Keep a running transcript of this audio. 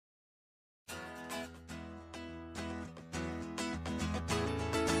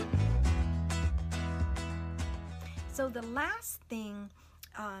So the last thing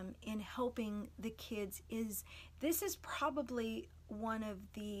in helping the kids is, this is probably one of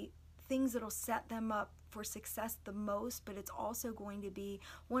the things that'll set them up for success the most, but it's also going to be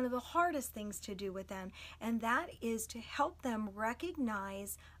one of the hardest things to do with them, and that is to help them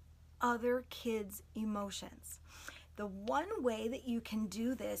recognize other kids' emotions. The one way that you can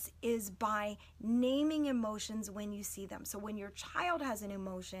do this is by naming emotions when you see them. So when your child has an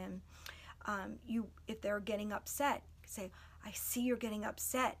emotion, if they're getting upset, say, I see you're getting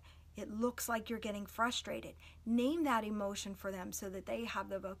upset. It looks like you're getting frustrated. Name that emotion for them so that they have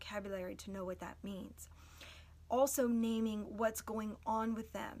the vocabulary to know what that means. Also naming what's going on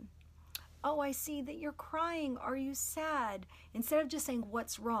with them. Oh, I see that you're crying. Are you sad? Instead of just saying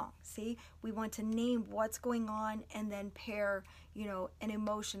what's wrong. See, we want to name what's going on and then pair, an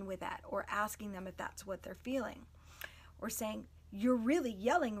emotion with that, or asking them if that's what they're feeling. Or saying, you're really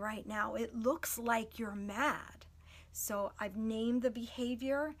yelling right now. It looks like you're mad. So I've named the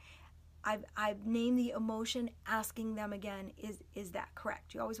behavior. I've named the emotion, asking them again, is that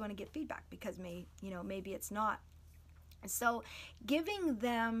correct? You always want to get feedback because maybe it's not. So giving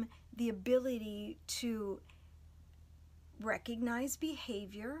them the ability to recognize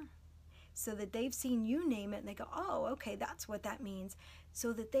behavior so that they've seen you name it and they go, oh, okay, that's what that means,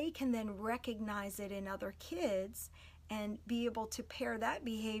 so that they can then recognize it in other kids and be able to pair that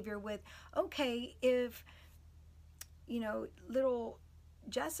behavior with, okay, if little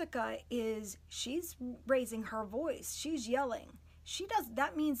Jessica she's raising her voice, she's yelling,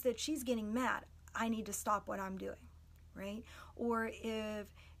 that means that she's getting mad. I need to stop what I'm doing, right? Or if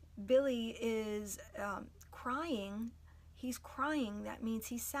Billy is crying, he's crying, that means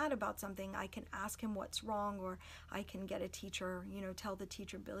he's sad about something. I can ask him what's wrong, or I can get a teacher, tell the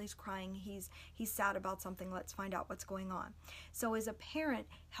teacher, Billy's crying, he's sad about something, let's find out what's going on. So as a parent,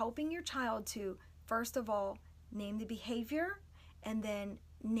 helping your child to, first of all, name the behavior, and then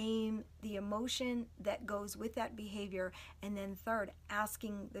name the emotion that goes with that behavior, and then third,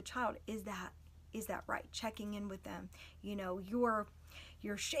 asking the child, is that right? Checking in with them.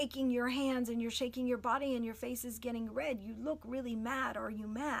 You're shaking your hands and you're shaking your body and your face is getting red. You look really mad. Are you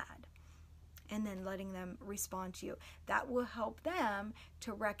mad? And then letting them respond to you. That will help them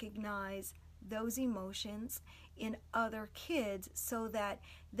to recognize those emotions in other kids so that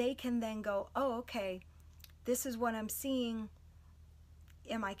they can then go, oh, okay, this is what I'm seeing.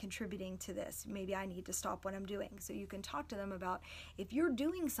 Am I contributing to this? Maybe I need to stop what I'm doing. So you can talk to them about, if you're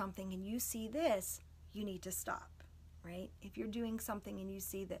doing something and you see this, you need to stop, right? If you're doing something and you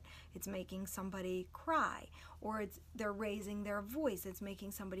see that it's making somebody cry, or they're raising their voice, it's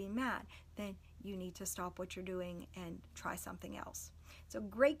making somebody mad, then you need to stop what you're doing and try something else. So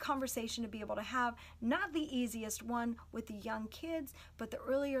great conversation to be able to have. Not the easiest one with the young kids, but the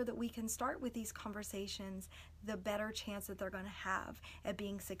earlier that we can start with these conversations, the better chance that they're going to have at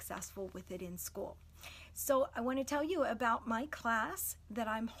being successful with it in school. So I want to tell you about my class that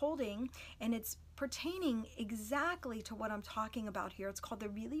I'm holding, and it's pertaining exactly to what I'm talking about here. It's called the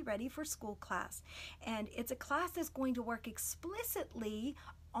Really Ready for School class, and it's a class that's going to work explicitly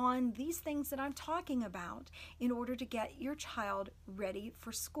on these things that I'm talking about in order to get your child ready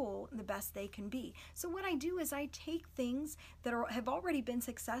for school the best they can be. So what I do is I take things that have already been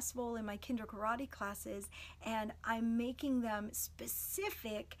successful in my kinder karate classes, and I'm making them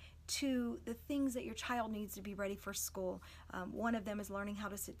specific to the things that your child needs to be ready for school. One of them is learning how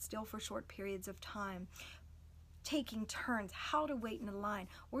to sit still for short periods of time, taking turns, how to wait in a line.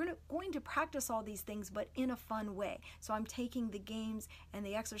 We're going to practice all these things, but in a fun way. So I'm taking the games and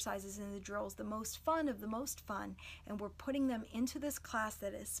the exercises and the drills, the most fun of the most fun, and we're putting them into this class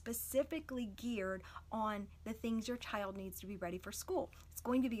that is specifically geared on the things your child needs to be ready for school. It's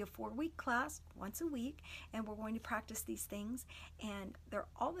going to be a 4-week class, once a week, and we're going to practice these things, and they're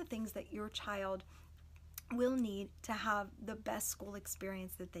all the things that your child will need to have the best school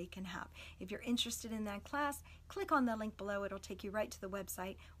experience that they can have. If you're interested in that class, click on the link below. It'll take you right to the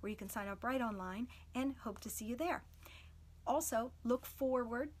website where you can sign up right online, and hope to see you there. Also, look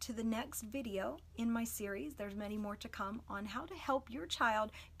forward to the next video in my series. There's many more to come on how to help your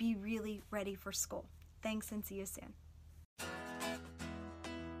child be really ready for school. Thanks, and see you soon.